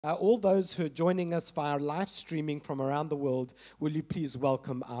All those who are joining us via live streaming from around the world, will you please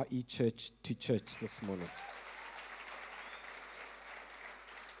welcome our eChurch to church this morning?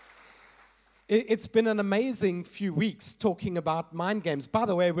 It's been an amazing few weeks talking about mind games. By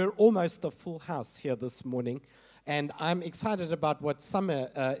the way, we're almost a full house here this morning, and I'm excited about what summer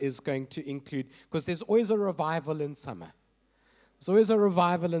is going to include, because there's always a revival in summer. There's always a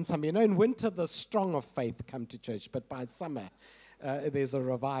revival in summer. You know, in winter, the strong of faith come to church, but by summer, there's a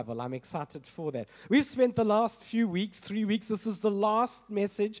revival. I'm excited for that. We've spent the last few weeks, 3 weeks, this is the last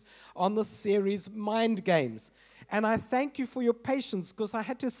message on the series Mind Games. And I thank you for your patience, because I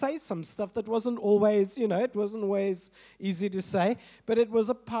had to say some stuff that wasn't always, it wasn't always easy to say. But it was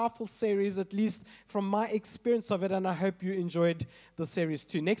a powerful series, at least from my experience of it, and I hope you enjoyed the series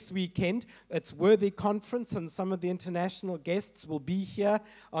too. Next weekend, it's Worthy Conference, and some of the international guests will be here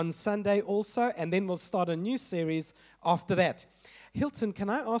on Sunday also, and then we'll start a new series after that. Hilton, can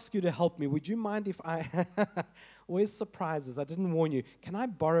I ask you to help me? Would you mind if I, always surprises, I didn't warn you. Can I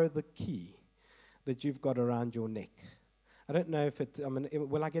borrow the key that you've got around your neck? I don't know if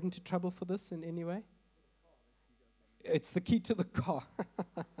will I get into trouble for this in any way? It's the key to the car.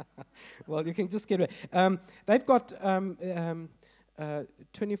 Well, you can just get it. They've got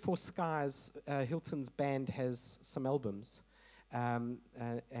 24 Skies. Hilton's band has some albums. And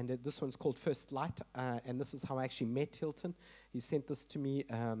this one's called First Light, and this is how I actually met Hilton. He sent this to me.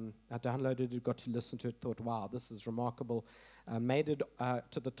 I downloaded it, got to listen to it, thought, wow, this is remarkable. Made it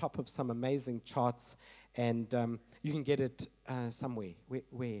to the top of some amazing charts, and you can get it somewhere.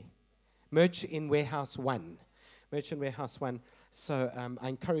 Where? Merch in Warehouse 1. Merch in Warehouse 1. So I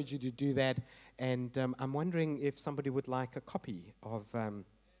encourage you to do that, and I'm wondering if somebody would like a copy of...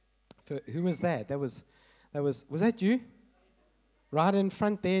 who was that? Was that you? Right in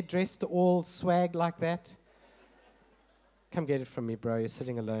front there, dressed all swag like that. Come get it from me, bro. You're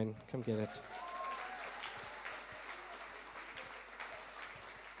sitting alone. Come get it.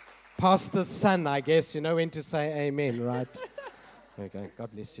 Pastor's son, I guess. You know when to say amen, right? There we go.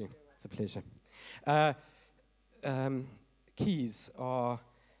 God bless you. It's a pleasure. Keys are...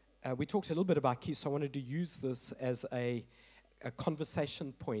 we talked a little bit about keys, so I wanted to use this as a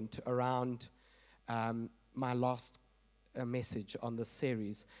conversation point around my last message on the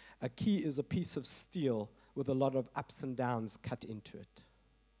series. A key is a piece of steel with a lot of ups and downs cut into it.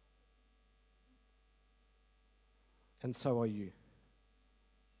 And so are you.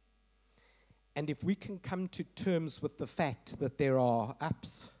 And if we can come to terms with the fact that there are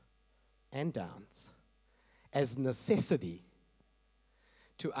ups and downs as necessity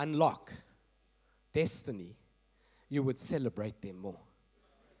to unlock destiny, you would celebrate them more.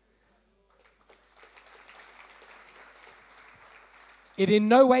 It in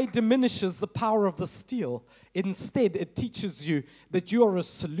no way diminishes the power of the steel. Instead, it teaches you that you are a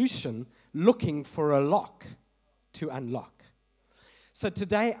solution looking for a lock to unlock. So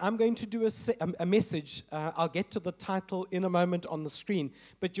today, I'm going to do a message. I'll get to the title in a moment on the screen,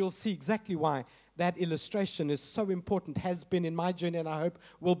 but you'll see exactly why that illustration is so important, has been in my journey, and I hope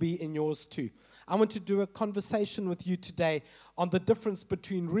will be in yours too. I want to do a conversation with you today on the difference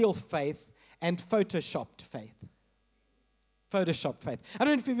between real faith and photoshopped faith. Photoshopped faith. I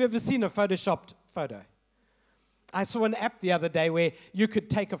don't know if you've ever seen a photoshopped photo. I saw an app the other day where you could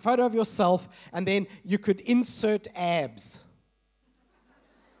take a photo of yourself and then you could insert abs.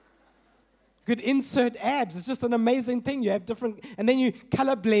 You could insert abs. It's just an amazing thing. You have different, and then you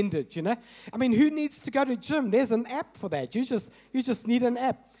color blend it, I mean, who needs to go to gym? There's an app for that. You just need an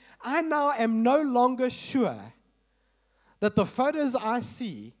app. I now am no longer sure that the photos I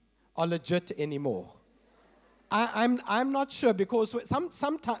see are legit anymore. I'm not sure, because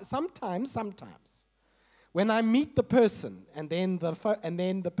sometimes when I meet the person and then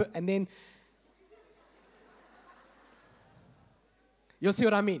you'll see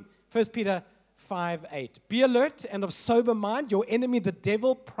what I mean. 1 Peter 5:8. Be alert and of sober mind. Your enemy, the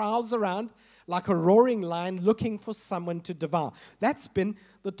devil, prowls around like a roaring lion looking for someone to devour. That's been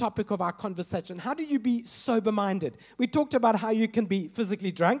the topic of our conversation. How do you be sober-minded? We talked about how you can be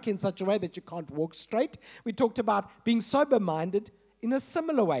physically drunk in such a way that you can't walk straight. We talked about being sober-minded in a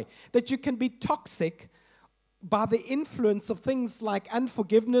similar way, that you can be toxic by the influence of things like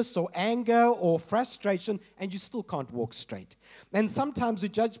unforgiveness or anger or frustration, and you still can't walk straight. And sometimes we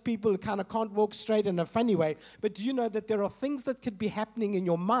judge people who kind of can't walk straight in a funny way, but do you know that there are things that could be happening in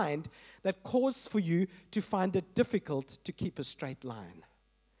your mind that cause for you to find it difficult to keep a straight line?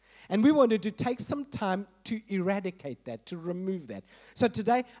 And we wanted to take some time to eradicate that, to remove that. So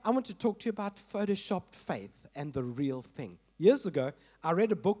today, I want to talk to you about photoshopped faith and the real thing. Years ago, I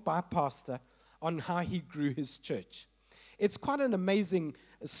read a book by a pastor on how he grew his church. It's quite an amazing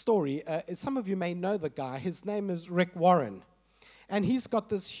story. Some of you may know the guy. His name is Rick Warren. And he's got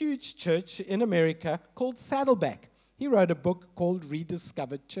this huge church in America called Saddleback. He wrote a book called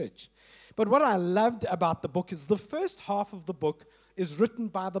Rediscovered Church. But what I loved about the book is the first half of the book is written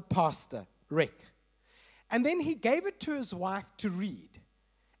by the pastor, Rick. And then he gave it to his wife to read.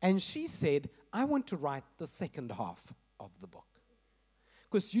 And she said, I want to write the second half of the book.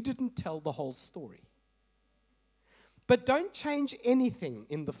 Because you didn't tell the whole story. But don't change anything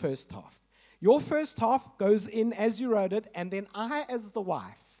in the first half. Your first half goes in as you wrote it, and then I, as the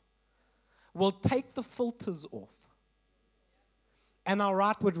wife, will take the filters off. And I'll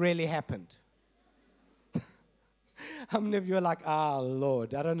write what really happened. How many of you are like,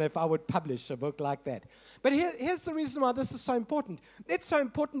 Lord, I don't know if I would publish a book like that. But here's the reason why this is so important. It's so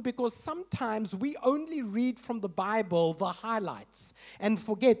important because sometimes we only read from the Bible the highlights and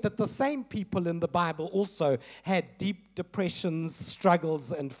forget that the same people in the Bible also had deep depressions,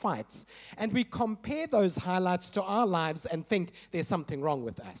 struggles, and fights. And we compare those highlights to our lives and think there's something wrong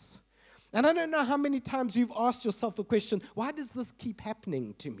with us. And I don't know how many times you've asked yourself the question, why does this keep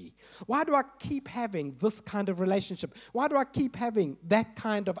happening to me? Why do I keep having this kind of relationship? Why do I keep having that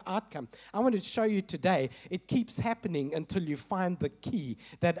kind of outcome? I want to show you today, it keeps happening until you find the key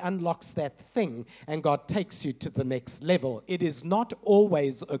that unlocks that thing and God takes you to the next level. It is not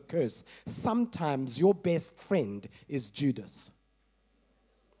always a curse. Sometimes your best friend is Judas.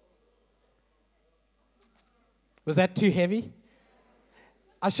 Was that too heavy?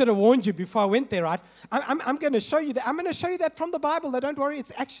 I should have warned you before I went there, right? I'm going to show you that. I'm going to show you that from the Bible. Don't worry,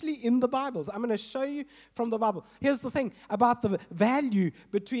 it's actually in the Bible. I'm going to show you from the Bible. Here's the thing about the value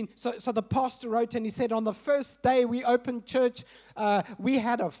between. So the pastor wrote and he said, on the first day we opened church, we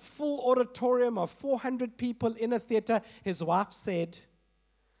had a full auditorium of 400 people in a theater. His wife said,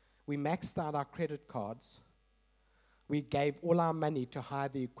 we maxed out our credit cards. We gave all our money to hire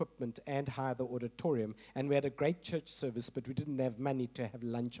the equipment and hire the auditorium. And we had a great church service, but we didn't have money to have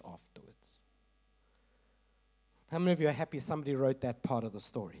lunch afterwards. How many of you are happy somebody wrote that part of the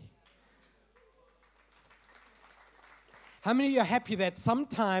story? How many of you are happy that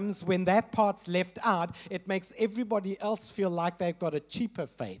sometimes when that part's left out, it makes everybody else feel like they've got a cheaper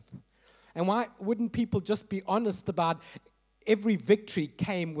faith? And why wouldn't people just be honest about every victory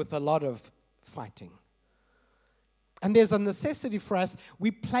came with a lot of fighting? And there's a necessity for us. We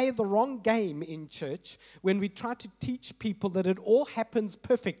play the wrong game in church when we try to teach people that it all happens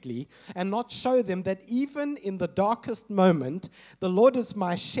perfectly and not show them that even in the darkest moment, the Lord is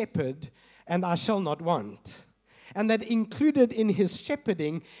my shepherd and I shall not want. And that included in his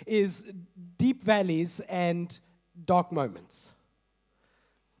shepherding is deep valleys and dark moments.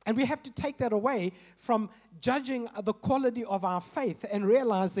 And we have to take that away from judging the quality of our faith and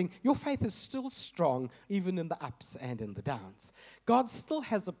realizing your faith is still strong even in the ups and in the downs. God still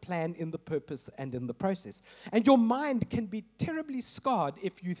has a plan in the purpose and in the process. And your mind can be terribly scarred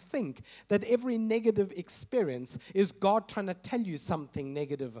if you think that every negative experience is God trying to tell you something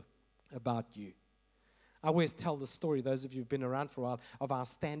negative about you. I always tell the story, those of you who've been around for a while, of our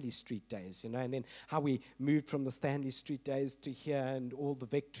Stanley Street days, and then how we moved from the Stanley Street days to here and all the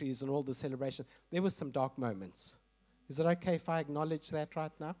victories and all the celebrations. There were some dark moments. Is it okay if I acknowledge that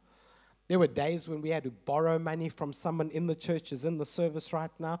right now? There were days when we had to borrow money from someone in the church, is in the service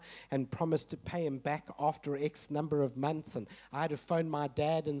right now, and promise to pay him back after X number of months. And I had to phone my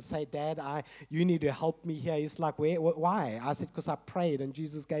dad and say, Dad, you need to help me here. He's like, why? I said, because I prayed and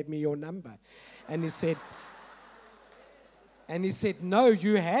Jesus gave me your number. And he said, no,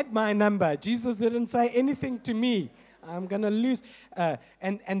 you had my number. Jesus didn't say anything to me. I'm going to lose.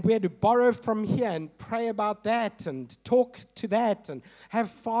 And we had to borrow from here and pray about that and talk to that and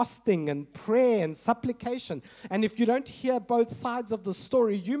have fasting and prayer and supplication. And if you don't hear both sides of the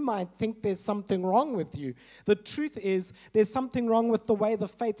story, you might think there's something wrong with you. The truth is there's something wrong with the way the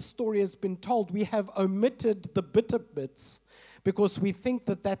faith story has been told. We have omitted the bitter bits because we think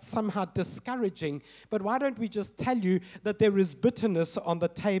that that's somehow discouraging. But why don't we just tell you that there is bitterness on the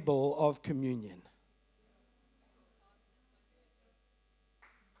table of communion?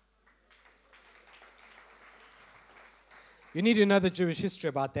 You need to know the Jewish history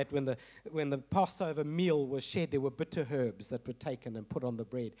about that. When the Passover meal was shared, there were bitter herbs that were taken and put on the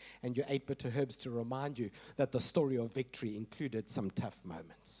bread. And you ate bitter herbs to remind you that the story of victory included some tough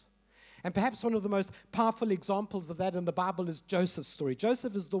moments. And perhaps one of the most powerful examples of that in the Bible is Joseph's story.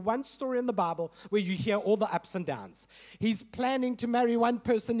 Joseph is the one story in the Bible where you hear all the ups and downs. He's planning to marry one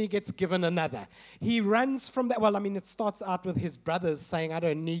person, he gets given another. He runs from that. It starts out with his brothers saying, I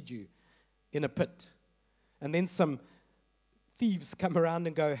don't need you, in a pit. And then some thieves come around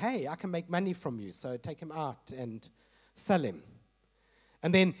and go, hey, I can make money from you, so take him out and sell him.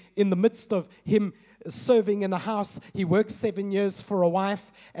 And then in the midst of him serving in a house, he works 7 years for a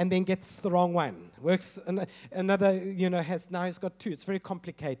wife and then gets the wrong one. Works another, now he's got 2. It's very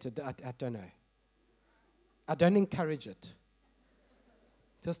complicated. I don't know. I don't encourage it.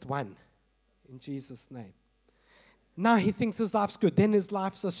 Just one, in Jesus' name. Now he thinks his life's good. Then his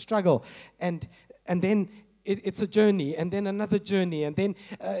life's a struggle. And then it's a journey, and then another journey. And then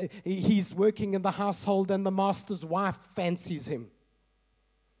he's working in the household, and the master's wife fancies him.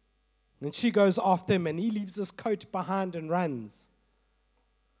 And she goes after him, and he leaves his coat behind and runs.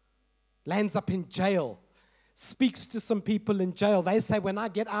 Lands up in jail. Speaks to some people in jail. They say, when I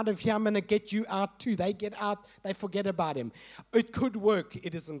get out of here, I'm going to get you out too. They get out, they forget about him. It could work.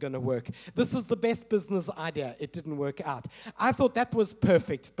 It isn't going to work. This is the best business idea. It didn't work out. I thought that was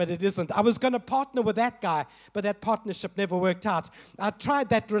perfect, but it isn't. I was going to partner with that guy, but that partnership never worked out. I tried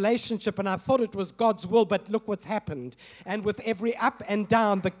that relationship, and I thought it was God's will, but look what's happened. And with every up and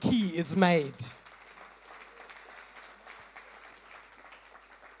down, the key is made.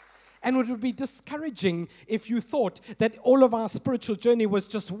 And it would be discouraging if you thought that all of our spiritual journey was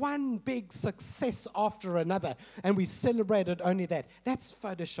just one big success after another, and we celebrated only that. That's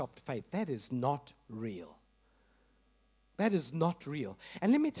photoshopped faith. That is not real. That is not real.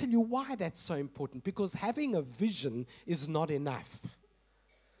 And let me tell you why that's so important. Because having a vision is not enough.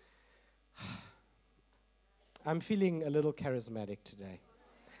 I'm feeling a little charismatic today.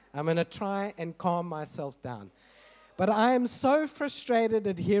 I'm going to try and calm myself down. But I am so frustrated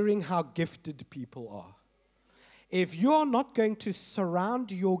at hearing how gifted people are. If you're not going to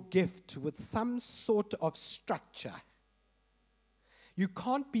surround your gift with some sort of structure, you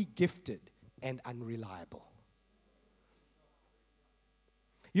can't be gifted and unreliable.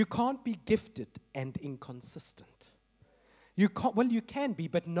 You can't be gifted and inconsistent. You can be,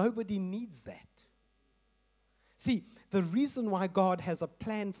 but nobody needs that. See, the reason why God has a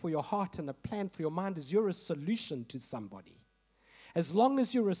plan for your heart and a plan for your mind is you're a solution to somebody. As long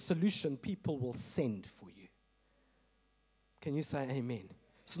as you're a solution, people will send for you. Can you say amen?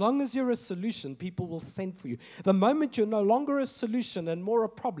 As long as you're a solution, people will send for you. The moment you're no longer a solution and more a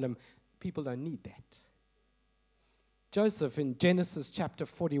problem, people don't need that. Joseph in Genesis chapter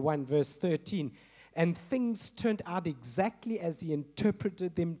 41, verse 13, and things turned out exactly as he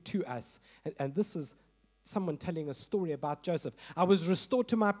interpreted them to us. And this is someone telling a story about Joseph. I was restored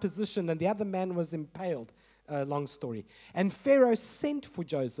to my position, and the other man was impaled. Long story. And Pharaoh sent for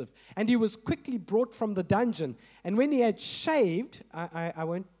Joseph, and he was quickly brought from the dungeon. And when he had shaved, I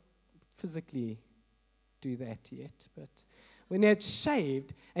won't physically do that yet, but when he had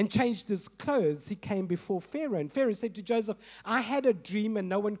shaved and changed his clothes, he came before Pharaoh. And Pharaoh said to Joseph, I had a dream and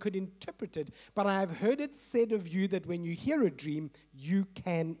no one could interpret it, but I have heard it said of you that when you hear a dream, you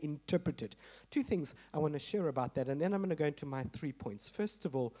can interpret it. 2 things I want to share about that, and then I'm going to go into my 3 points. First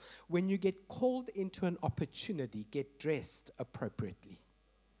of all, when you get called into an opportunity, get dressed appropriately.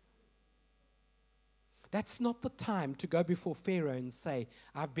 That's not the time to go before Pharaoh and say,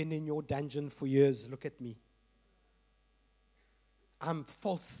 I've been in your dungeon for years, look at me. I'm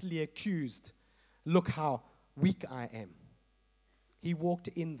falsely accused. Look how weak I am. He walked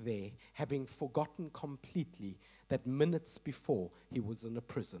in there having forgotten completely that minutes before he was in a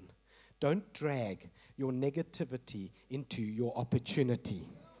prison. Don't drag your negativity into your opportunity.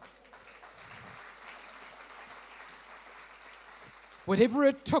 Whatever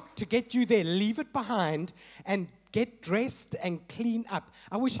it took to get you there, leave it behind and get dressed and clean up.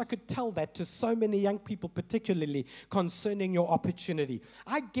 I wish I could tell that to so many young people, particularly concerning your opportunity.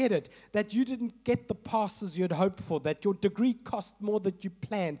 I get it that you didn't get the passes you'd hoped for, that your degree cost more than you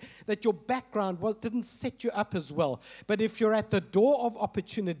planned, that your background didn't set you up as well. But if you're at the door of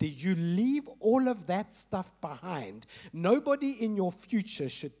opportunity, you leave all of that stuff behind. Nobody in your future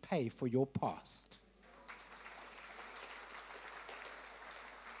should pay for your past.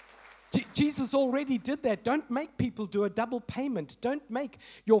 Jesus already did that. Don't make people do a double payment. Don't make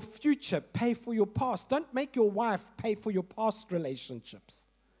your future pay for your past. Don't make your wife pay for your past relationships.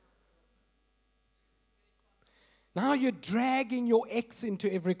 Now you're dragging your ex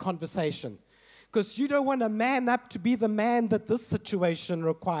into every conversation because you don't want to man up to be the man that this situation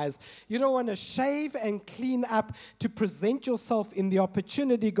requires. You don't want to shave and clean up to present yourself in the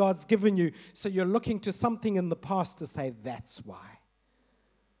opportunity God's given you, so you're looking to something in the past to say, that's why.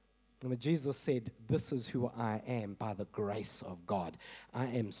 And Jesus said, this is who I am by the grace of God. I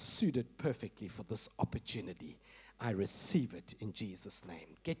am suited perfectly for this opportunity. I receive it in Jesus'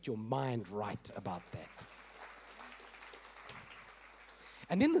 name. Get your mind right about that.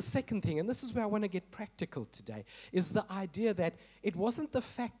 And then the second thing, and this is where I want to get practical today, is the idea that it wasn't the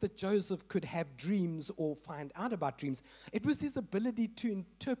fact that Joseph could have dreams or find out about dreams. It was his ability to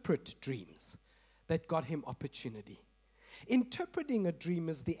interpret dreams that got him opportunity. Interpreting a dream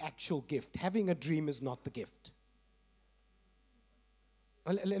is the actual gift. Having a dream is not the gift.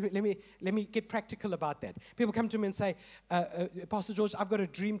 Well, let me get practical about that. People come to me and say, Pastor George, I've got a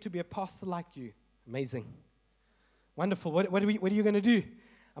dream to be a pastor like you. Amazing. Wonderful. What are you going to do?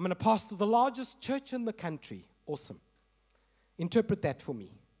 I'm going to pastor the largest church in the country. Awesome. Interpret that for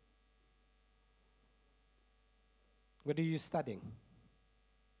me. What are you studying?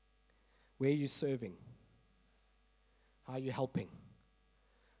 Where are you serving? How are you helping?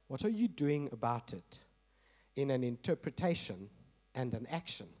 What are you doing about it in an interpretation and an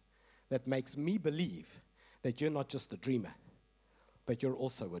action that makes me believe that you're not just a dreamer, but you're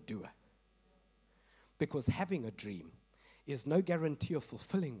also a doer? Because having a dream is no guarantee of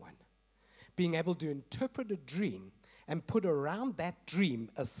fulfilling one. Being able to interpret a dream and put around that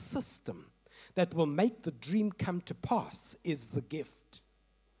dream a system that will make the dream come to pass is the gift.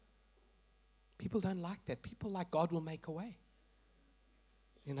 People don't like that. People like God will make a way.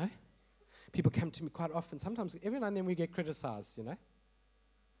 You know? People come to me quite often. Sometimes, every now and then we get criticized, you know?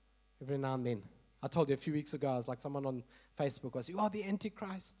 Every now and then. I told you a few weeks ago, I was like, someone on Facebook was, you are the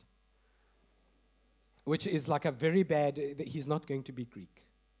Antichrist. Which is like a very bad, he's not going to be Greek.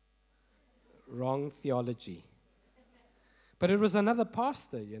 Wrong theology. But it was another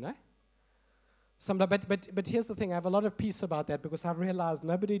pastor, you know. But here's the thing, I have a lot of peace about that because I've realized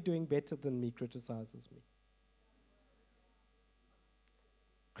nobody doing better than me criticizes me.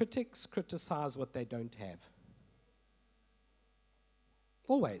 Critics criticize what they don't have.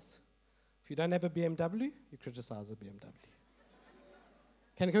 Always. If you don't have a BMW, you criticize a BMW.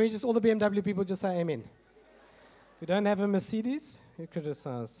 Can we just, all the BMW people just say amen? If you don't have a Mercedes, you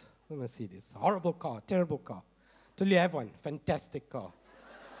criticize the Mercedes. Horrible car, terrible car. Till you have one, fantastic car.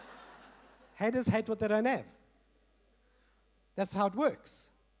 Haters hate what they don't have. That's how it works,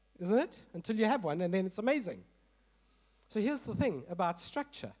 isn't it? Until you have one, and then it's amazing. So here's the thing about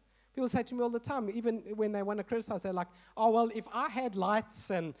structure. People say to me all the time, even when they want to criticize, they're like, oh, well, if I had lights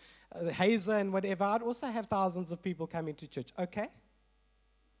and hazer and whatever, I'd also have thousands of people coming to church. Okay.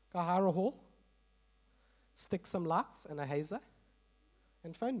 Go hire a hall, stick some lights and a hazer,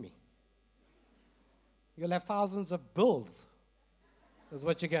 and phone me. You'll have thousands of bills, is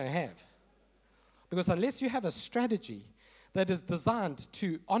what you're going to have. Because unless you have a strategy that is designed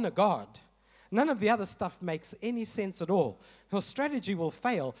to honor God, none of the other stuff makes any sense at all. Your strategy will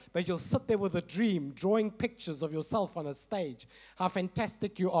fail, but you'll sit there with a dream, drawing pictures of yourself on a stage, how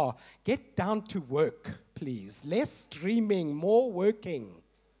fantastic you are. Get down to work, please. Less dreaming, more working.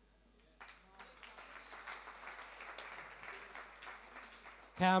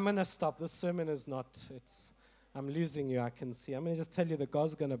 Okay, I'm going to stop. This sermon is not, I'm losing you, I can see. I'm going to just tell you that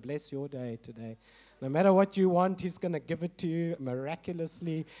God's going to bless your day today. No matter what you want, He's going to give it to you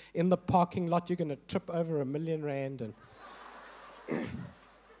miraculously. In the parking lot, you're going to trip over R1 million and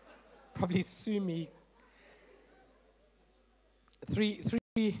probably sue me. Three,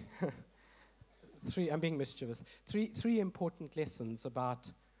 I'm being mischievous. Three important lessons about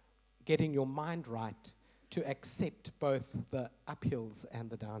getting your mind right to accept both the uphills and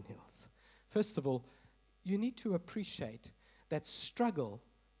the downhills. First of all, you need to appreciate that struggle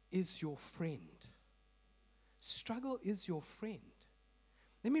is your friend. Struggle is your friend.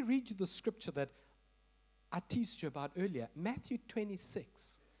 Let me read you the scripture that I teased you about earlier. Matthew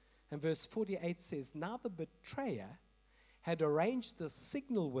 26 and verse 48 says, now the betrayer had arranged a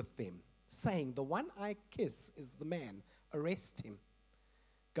signal with them, saying, the one I kiss is the man, arrest him.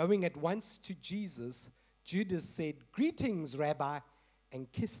 Going at once to Jesus, Judas said, greetings, Rabbi,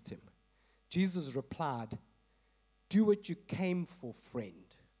 and kissed him. Jesus replied, do what you came for, friend.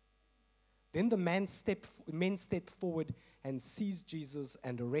 Then the men stepped forward and seized Jesus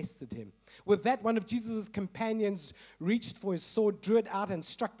and arrested him. With that, one of Jesus' companions reached for his sword, drew it out, and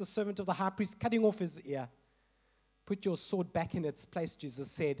struck the servant of the high priest, cutting off his ear. Put your sword back in its place,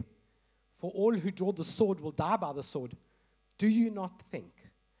 Jesus said, for all who draw the sword will die by the sword. Do you not think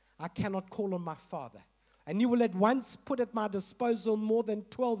I cannot call on my Father, and you will at once put at my disposal more than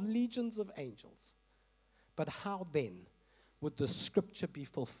 12 legions of angels? But how then would the scripture be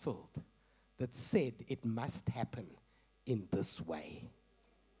fulfilled that said it must happen in this way?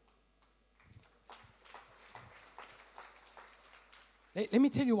 Let me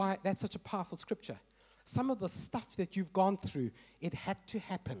tell you why that's such a powerful scripture. Some of the stuff that you've gone through, it had to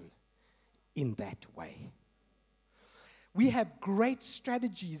happen in that way. We have great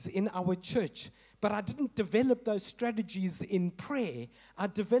strategies in our church, but I didn't develop those strategies in prayer. I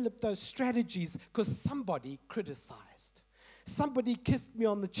developed those strategies because somebody criticized. Somebody kissed me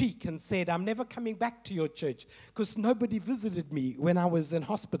on the cheek and said, I'm never coming back to your church because nobody visited me when I was in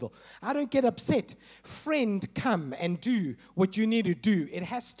hospital. I don't get upset. Friend, come and do what you need to do. It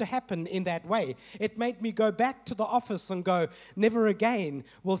has to happen in that way. It made me go back to the office and go, never again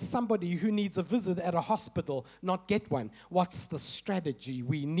will somebody who needs a visit at a hospital not get one. What's the strategy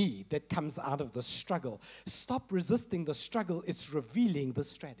we need that comes out of the struggle? Stop resisting the struggle. It's revealing the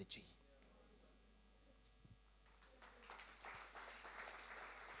strategy.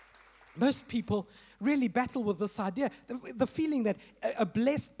 Most people really battle with this idea, the feeling that a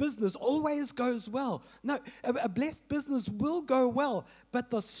blessed business always goes well. No, a blessed business will go well,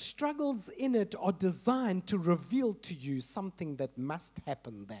 but the struggles in it are designed to reveal to you something that must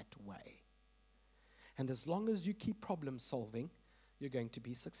happen that way. And as long as you keep problem solving, you're going to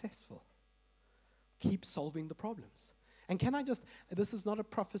be successful. Keep solving the problems. And can I just, this is not a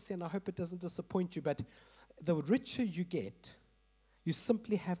prophecy and I hope it doesn't disappoint you, but the richer you get, you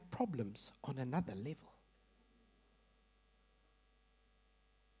simply have problems on another level.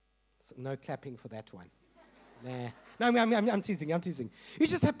 So no clapping for that one. Nah. No, I'm teasing. You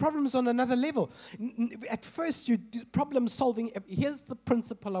just have problems on another level. At first, you do problem solving. Here's the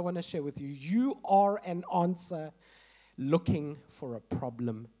principle I want to share with you. You are an answer looking for a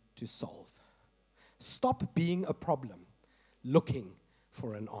problem to solve. Stop being a problem, looking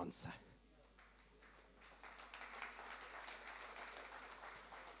for an answer.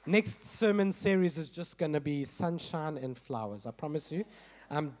 Next sermon series is just going to be sunshine and flowers. I promise you.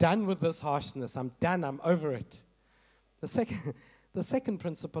 I'm done with this harshness. I'm done. I'm over it. The second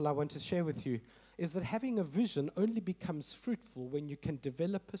principle I want to share with you is that having a vision only becomes fruitful when you can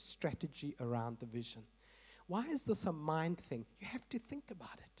develop a strategy around the vision. Why is this a mind thing? You have to think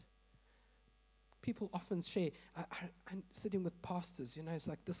about it. People often share, I'm sitting with pastors, it's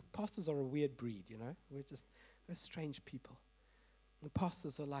like this, pastors are a weird breed, We're strange people. The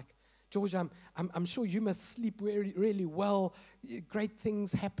pastors are like, George, I'm sure you must sleep really, really well. Great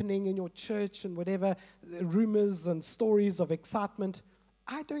things happening in your church and whatever, rumors and stories of excitement.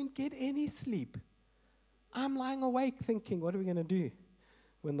 I don't get any sleep. I'm lying awake thinking, what are we going to do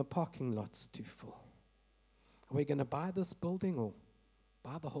when the parking lot's too full? Are we going to buy this building or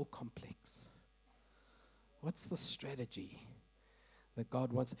buy the whole complex? What's the strategy that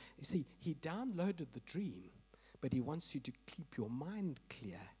God wants? You see, He downloaded the dream, but He wants you to keep your mind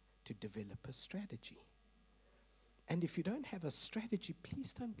clear to develop a strategy. And if you don't have a strategy,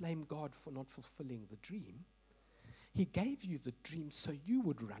 please don't blame God for not fulfilling the dream. He gave you the dream so you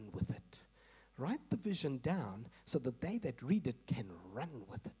would run with it. Write the vision down so that they that read it can run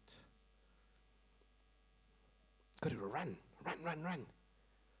with it. Got to run.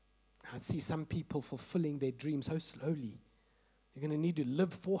 I see some people fulfilling their dreams so slowly. You're going to need to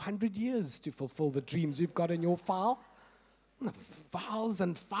live 400 years to fulfill the dreams you've got in your file. Files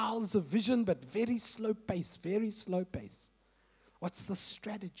and files of vision, but very slow pace. What's the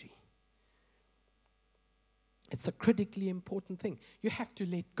strategy? It's a critically important thing. You have to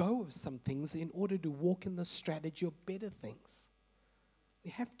let go of some things in order to walk in the strategy of better things.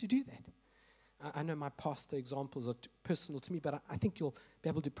 You have to do that. I know my pastor examples are personal to me, but I think you'll be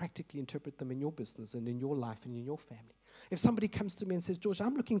able to practically interpret them in your business and in your life and in your family. If somebody comes to me and says, George,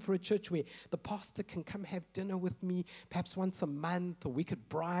 I'm looking for a church where the pastor can come have dinner with me, perhaps once a month, or we could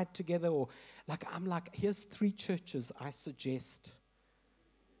bride together, or I'm like, here's 3 churches I suggest.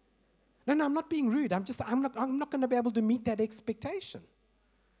 No, I'm not being rude. I'm not going to be able to meet that expectation.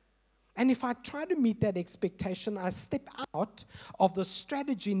 And if I try to meet that expectation, I step out of the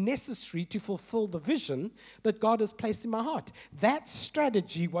strategy necessary to fulfill the vision that God has placed in my heart. That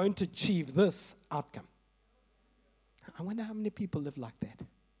strategy won't achieve this outcome. I wonder how many people live like that.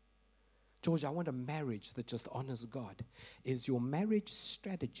 George, I want a marriage that just honors God. Is your marriage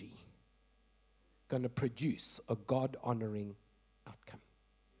strategy going to produce a God-honoring outcome?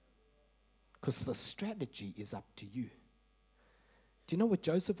 Because the strategy is up to you. Do you know what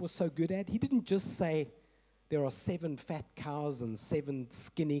Joseph was so good at? He didn't just say, there are 7 fat cows and 7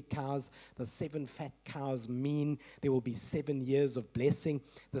 skinny cows. The 7 fat cows mean there will be 7 years of blessing.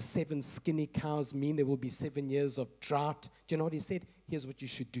 The 7 skinny cows mean there will be 7 years of drought. Do you know what he said? Here's what you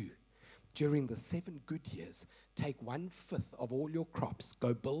should do. During the 7 good years, take 1/5 of all your crops,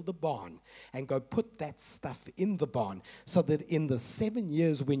 go build a barn, and go put that stuff in the barn so that in the 7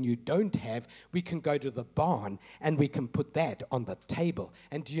 years when you don't have, we can go to the barn and we can put that on the table.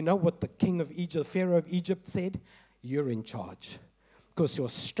 And do you know what the king of Egypt, Pharaoh of Egypt said? You're in charge. Because your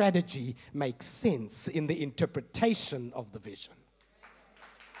strategy makes sense in the interpretation of the vision.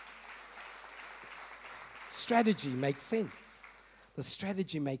 Strategy makes sense. The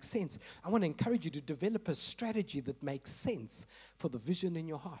strategy makes sense. I want to encourage you to develop a strategy that makes sense for the vision in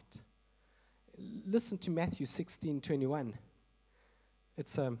your heart. Listen to Matthew 16:21.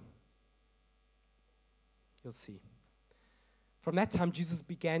 It's you'll see. From that time, Jesus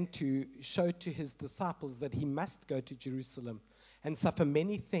began to show to his disciples that he must go to Jerusalem and suffer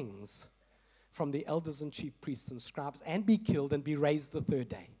many things from the elders and chief priests and scribes and be killed and be raised the third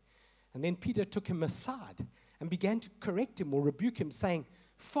day. And then Peter took him aside and began to correct him or rebuke him, saying,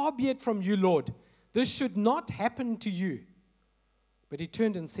 "Far be it from you, Lord, this should not happen to you." But he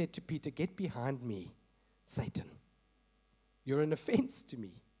turned and said to Peter, "Get behind me, Satan. You're an offense to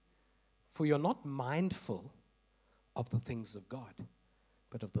me, for you're not mindful of the things of God,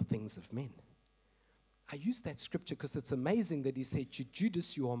 but of the things of men." I use that scripture because it's amazing that he said, "To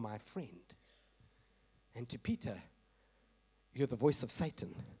Judas, you are my friend. And to Peter, you're the voice of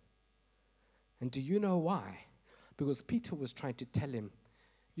Satan." And do you know why? Because Peter was trying to tell him,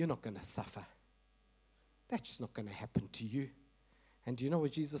 you're not going to suffer. That's just not going to happen to you. And do you know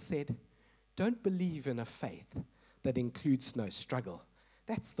what Jesus said? Don't believe in a faith that includes no struggle.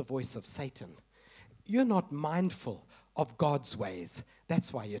 That's the voice of Satan. You're not mindful of God's ways.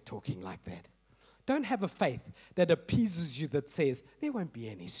 That's why you're talking like that. Don't have a faith that appeases you, that says, there won't be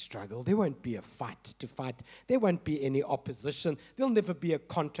any struggle. There won't be a fight to fight. There won't be any opposition. There'll never be a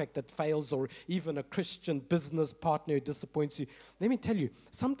contract that fails or even a Christian business partner who disappoints you. Let me tell you,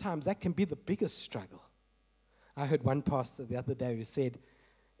 sometimes that can be the biggest struggle. I heard one pastor the other day who said,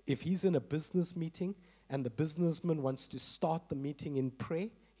 if he's in a business meeting and the businessman wants to start the meeting in prayer,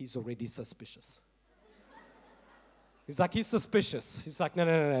 he's already suspicious. He's suspicious. He's like,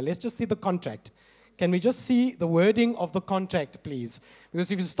 no, let's just see the contract. Can we just see the wording of the contract, please?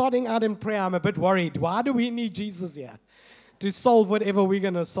 Because if you're starting out in prayer, I'm a bit worried. Why do we need Jesus here to solve whatever we're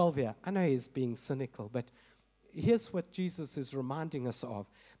going to solve here? I know he's being cynical, but here's what Jesus is reminding us of,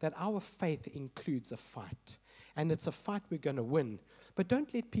 that our faith includes a fight. And it's a fight we're going to win. But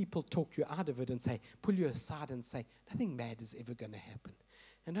don't let people talk you out of it and say, pull you aside and say, nothing bad is ever going to happen.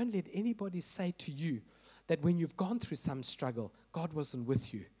 And don't let anybody say to you that when you've gone through some struggle, God wasn't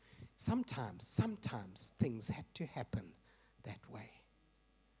with you. Sometimes things had to happen that way.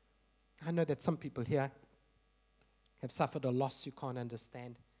 I know that some people here have suffered a loss you can't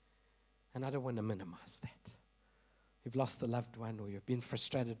understand, and I don't want to minimize that. You've lost a loved one, or you've been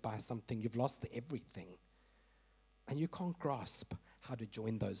frustrated by something, you've lost everything, and you can't grasp how to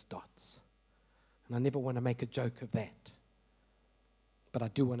join those dots. And I never want to make a joke of that, but I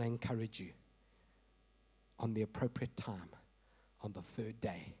do want to encourage you. On the appropriate time, on the third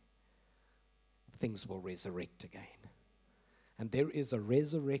day, things will resurrect again. And there is a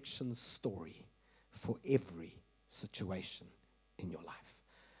resurrection story for every situation in your life.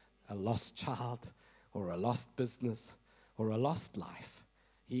 A lost child, or a lost business, or a lost life.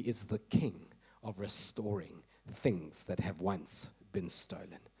 He is the King of restoring things that have once been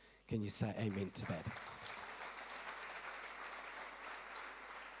stolen. Can you say amen to that?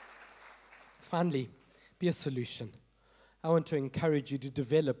 Finally, be a solution. I want to encourage you to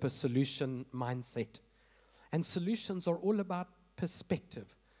develop a solution mindset. And solutions are all about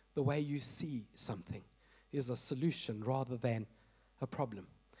perspective. The way you see something is a solution rather than a problem.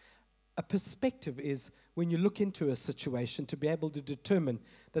 A perspective is when you look into a situation to be able to determine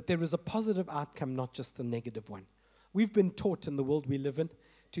that there is a positive outcome, not just a negative one. We've been taught in the world we live in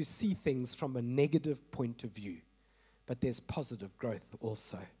to see things from a negative point of view. But there's positive growth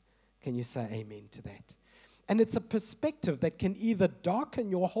also. Can you say amen to that? And it's a perspective that can either darken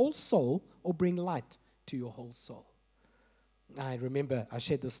your whole soul or bring light to your whole soul. I remember, I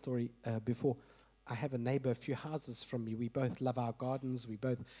shared this story before. I have a neighbor a few houses from me. We both love our gardens. We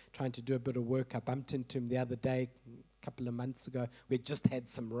both trying to do a bit of work. I bumped into him the other day, a couple of months ago. We had just had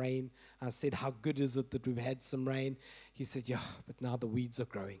some rain. I said, how good is it that we've had some rain? He said, yeah, but now the weeds are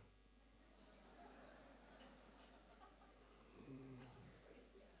growing.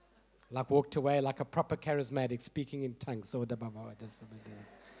 Like walked away like a proper charismatic, speaking in tongues. You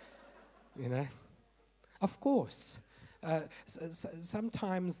know? Of course.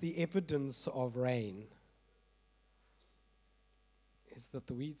 Sometimes the evidence of rain is that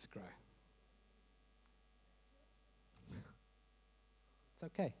the weeds grow. It's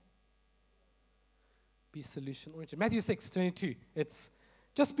okay. Be solution-oriented. Matthew 6:22. It's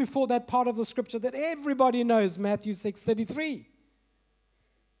just before that part of the scripture that everybody knows, Matthew 6:33.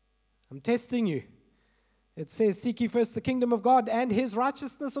 I'm testing you. It says, seek ye first the kingdom of God and his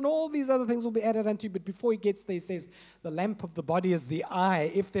righteousness, and all these other things will be added unto you. But before he gets there, he says, the lamp of the body is the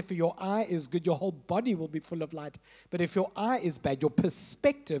eye. If therefore your eye is good, your whole body will be full of light. But if your eye is bad, your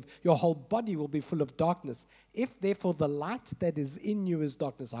perspective, your whole body will be full of darkness. If therefore the light that is in you is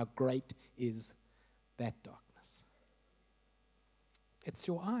darkness, how great is that darkness? It's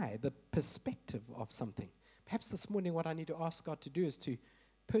your eye, the perspective of something. Perhaps this morning what I need to ask God to do is to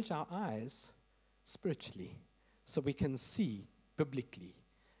purge our eyes spiritually, so we can see biblically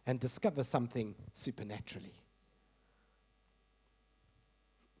and discover something supernaturally.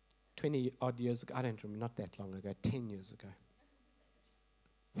 20 odd years ago, I don't remember, not that long ago, 10 years ago.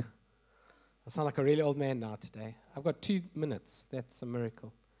 I sound like a really old man now today. I've got 2 minutes. That's a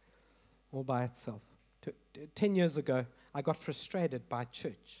miracle all by itself. 10 years ago, I got frustrated by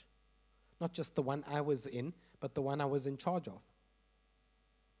church. Not just the one I was in, but the one I was in charge of.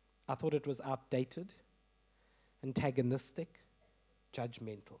 I thought it was outdated, antagonistic,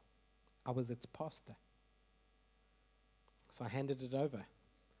 judgmental. I was its pastor. So I handed it over.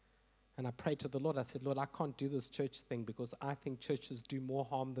 And I prayed to the Lord. I said, Lord, I can't do this church thing because I think churches do more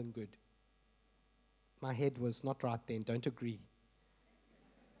harm than good. My head was not right then. Don't agree.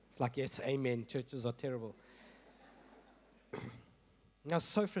 It's like, yes, amen. Churches are terrible. I was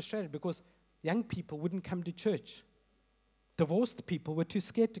so frustrated because young people wouldn't come to church. Divorced people were too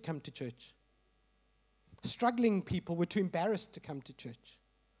scared to come to church. Struggling people were too embarrassed to come to church.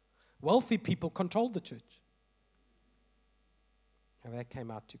 Wealthy people controlled the church. Oh, that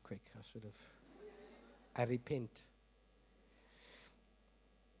came out too quick. I repent.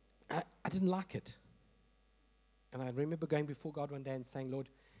 I didn't like it. And I remember going before God one day and saying, Lord,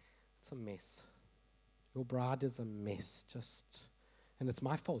 it's a mess. Your bride is a mess. And it's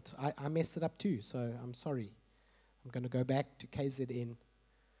my fault. I messed it up too, so I'm sorry. I'm going to go back to KZN,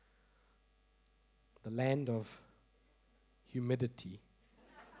 the land of humidity,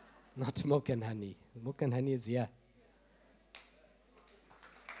 not milk and honey. Milk and honey is here.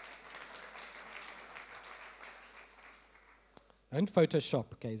 Don't Photoshop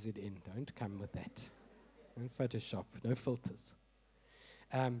KZN. Don't come with that. Don't Photoshop. No filters.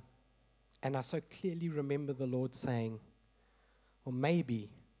 And I so clearly remember the Lord saying, or maybe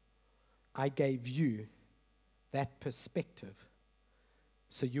I gave you that perspective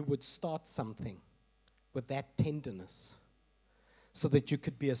so you would start something with that tenderness so that you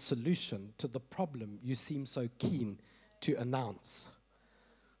could be a solution to the problem you seem so keen to announce.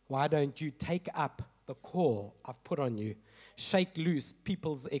 Why don't you take up the call I've put on you, shake loose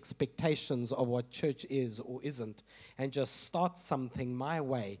people's expectations of what church is or isn't, and just start something my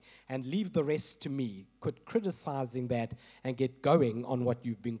way and leave the rest to me. Quit criticizing that and get going on what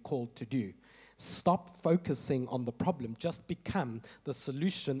you've been called to do. Stop focusing on the problem. Just become the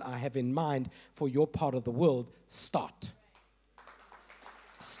solution I have in mind for your part of the world. Start.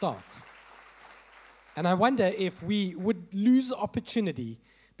 And I wonder if we would lose opportunity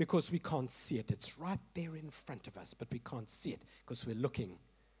because we can't see it. It's right there in front of us, but we can't see it because we're looking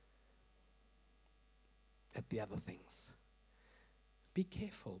at the other things. Be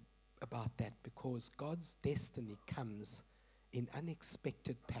careful about that because God's destiny comes in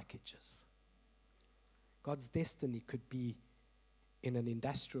unexpected packages. God's destiny could be in an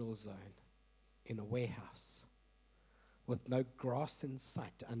industrial zone, in a warehouse, with no grass in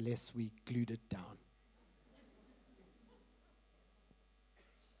sight unless we glued it down.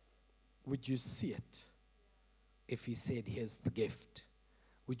 Would you see it if he said, here's the gift?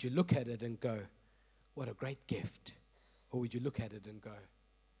 Would you look at it and go, what a great gift? Or would you look at it and go,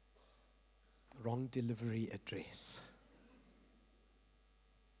 wrong delivery address?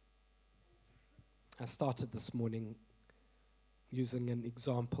 I started this morning using an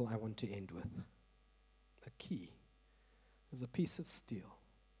example I want to end with. A key is a piece of steel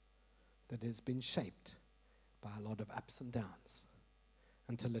that has been shaped by a lot of ups and downs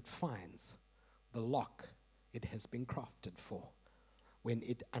until it finds the lock it has been crafted for. When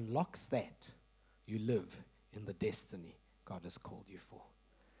it unlocks that, you live in the destiny God has called you for.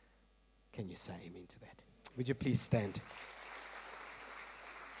 Can you say amen to that? Would you please stand?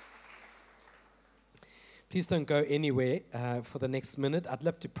 Please don't go anywhere for the next minute. I'd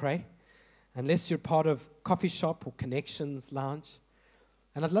love to pray. Unless you're part of Coffee Shop or Connections Lounge.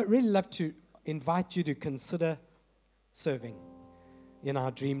 And I'd really love to invite you to consider serving in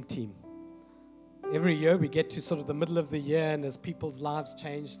our dream team. Every year we get to sort of the middle of the year, and as people's lives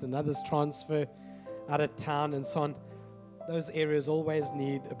change and others transfer out of town and so on, those areas always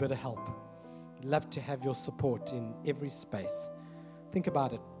need a bit of help. I'd love to have your support in every space. Think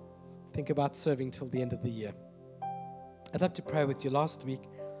about it. Think about serving till the end of the year. I'd love to pray with you. Last week,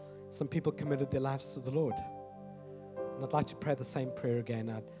 some people committed their lives to the Lord. And I'd like to pray the same prayer again.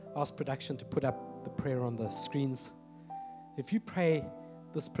 I'd ask production to put up the prayer on the screens. If you pray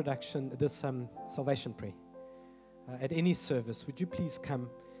this salvation prayer at any service, would you please come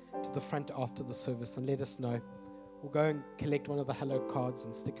to the front after the service and let us know? We'll go and collect one of the hello cards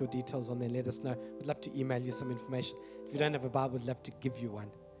and stick your details on there and let us know. We'd love to email you some information. If you don't have a Bible, we'd love to give you one.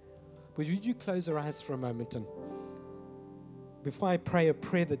 But would you close your eyes for a moment? And before I pray a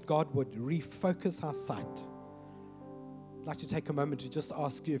prayer that God would refocus our sight, I'd like to take a moment to just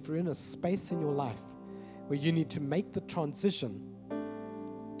ask you if you're in a space in your life where you need to make the transition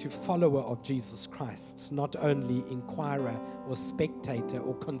to follower of Jesus Christ, not only inquirer or spectator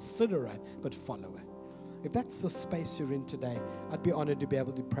or considerer, but follower. If that's the space you're in today, I'd be honored to be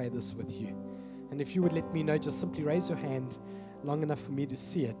able to pray this with you. And if you would let me know, just simply raise your hand long enough for me to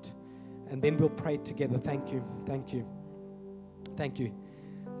see it, and then we'll pray together. Thank you. Thank you. Thank you.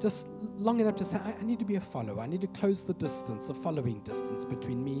 Just long enough to say, I need to be a follower. I need to close the distance, the following distance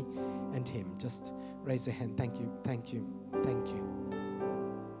between me and him. Just raise your hand. Thank you. Thank you. Thank you.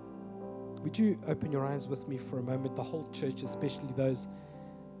 Would you open your eyes with me for a moment? The whole church, especially those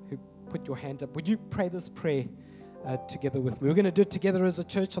who put your hand up. Would you pray this prayer together with me? We're going to do it together as a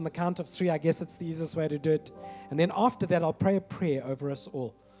church on the count of 3. I guess it's the easiest way to do it. And then after that, I'll pray a prayer over us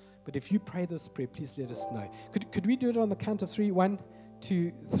all. But if you pray this prayer, please let us know. Could we do it on the count of 3? 1,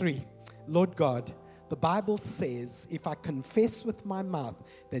 2, 3. Lord God, the Bible says, if I confess with my mouth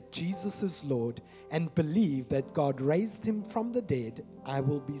that Jesus is Lord and believe that God raised him from the dead, I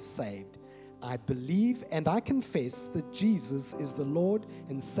will be saved. I believe and I confess that Jesus is the Lord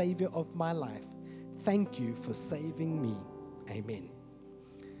and Savior of my life. Thank you for saving me. Amen.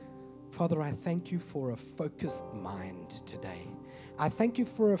 Father, I thank you for a focused mind today. I thank you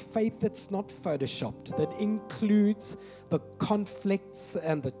for a faith that's not photoshopped, that includes the conflicts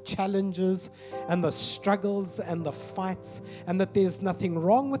and the challenges and the struggles and the fights, and that there's nothing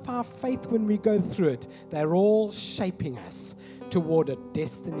wrong with our faith when we go through it. They're all shaping us toward a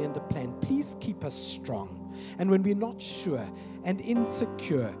destiny and a plan. Please keep us strong. And when we're not sure and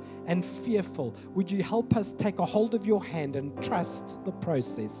insecure and fearful, would you help us take a hold of your hand and trust the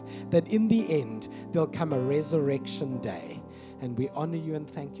process, that in the end there'll come a resurrection day. And we honor you and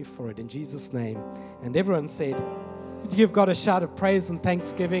thank you for it in Jesus' name. And everyone said, would you give God a shout of praise and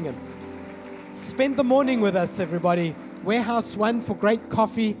thanksgiving? And spend the morning with us, everybody. Warehouse 1 for great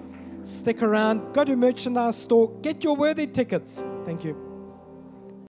coffee. Stick around. Go to merchandise store. Get your worthy tickets. Thank you.